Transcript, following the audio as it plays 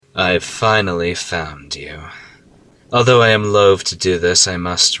I've finally found you. Although I am loath to do this, I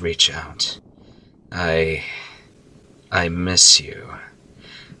must reach out. I miss you.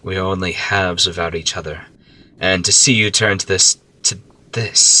 We are only halves without each other, and to see you turn to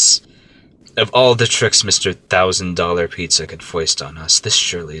this... Of all the tricks Mr. $1,000 Pizza could foist on us, this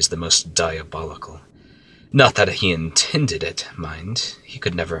surely is the most diabolical. Not that he intended it, mind. He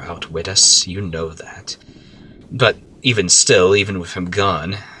could never outwit us, you know that. But even still, even with him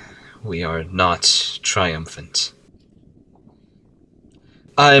gone, we are not triumphant.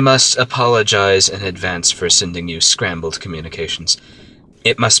 I must apologize in advance for sending you scrambled communications.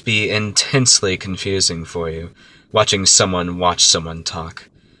 It must be intensely confusing for you, watching someone watch someone talk.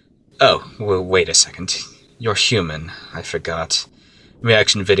 Oh, well, wait a second. You're human, I forgot.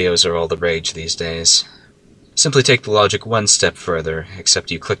 Reaction videos are all the rage these days. Simply take the logic one step further,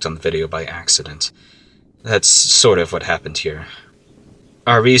 except you clicked on the video by accident. That's sort of what happened here.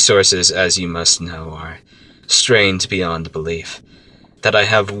 Our resources, as you must know, are strained beyond belief. That I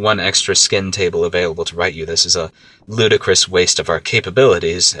have one extra skin table available to write you this is a ludicrous waste of our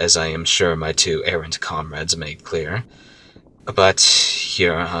capabilities, as I am sure my two errant comrades made clear. But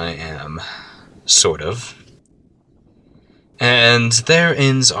here I am. Sort of. And there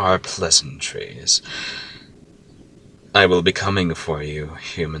ends our pleasantries. I will be coming for you,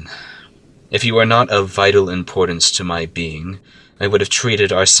 human. If you are not of vital importance to my being, I would have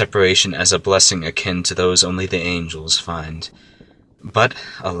treated our separation as a blessing akin to those only the angels find. But,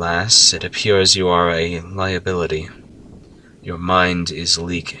 alas, it appears you are a liability. Your mind is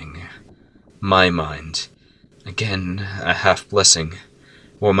leaking. My mind. Again, a half-blessing.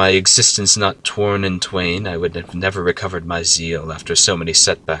 Were my existence not torn in twain, I would have never recovered my zeal after so many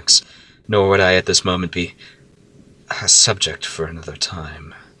setbacks, nor would I at this moment be a subject for another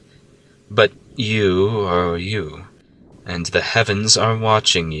time. But you are you, and the heavens are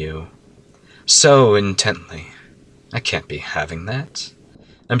watching you. So intently. I can't be having that.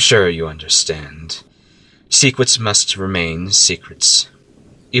 I'm sure you understand. Secrets must remain secrets.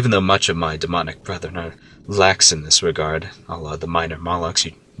 Even though much of my demonic brethren are lax in this regard, a la the minor Molochs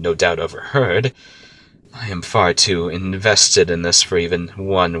you no doubt overheard, I am far too invested in this for even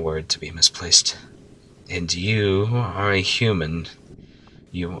one word to be misplaced. And you are a human.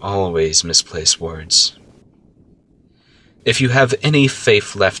 You always misplace words. If you have any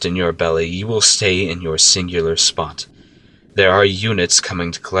faith left in your belly, you will stay in your singular spot. There are units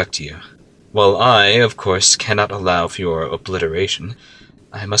coming to collect you. While I, of course, cannot allow for your obliteration,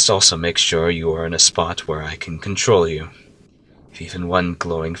 I must also make sure you are in a spot where I can control you. If even one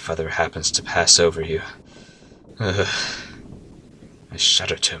glowing feather happens to pass over you... I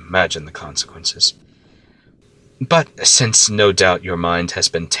shudder to imagine the consequences. But since no doubt your mind has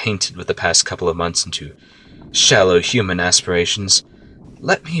been tainted with the past couple of months into shallow human aspirations,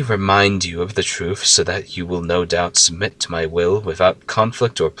 let me remind you of the truth so that you will no doubt submit to my will without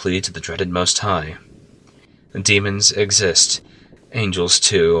conflict or plea to the dreaded Most High. Demons exist, angels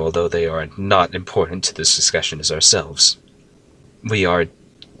too, although they are not important to this discussion as ourselves. We are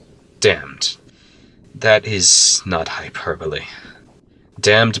damned. That is not hyperbole.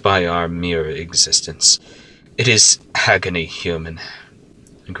 Damned by our mere existence. It is agony human.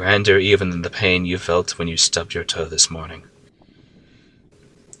 Grander even than the pain you felt when you stubbed your toe this morning.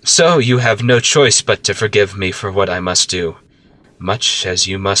 So you have no choice but to forgive me for what I must do, much as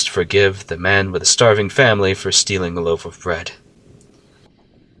you must forgive the man with a starving family for stealing a loaf of bread.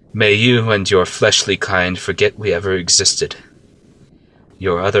 May you and your fleshly kind forget we ever existed.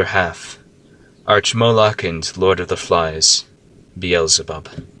 Your other half, Arch Moloch and Lord of the Flies, Beelzebub.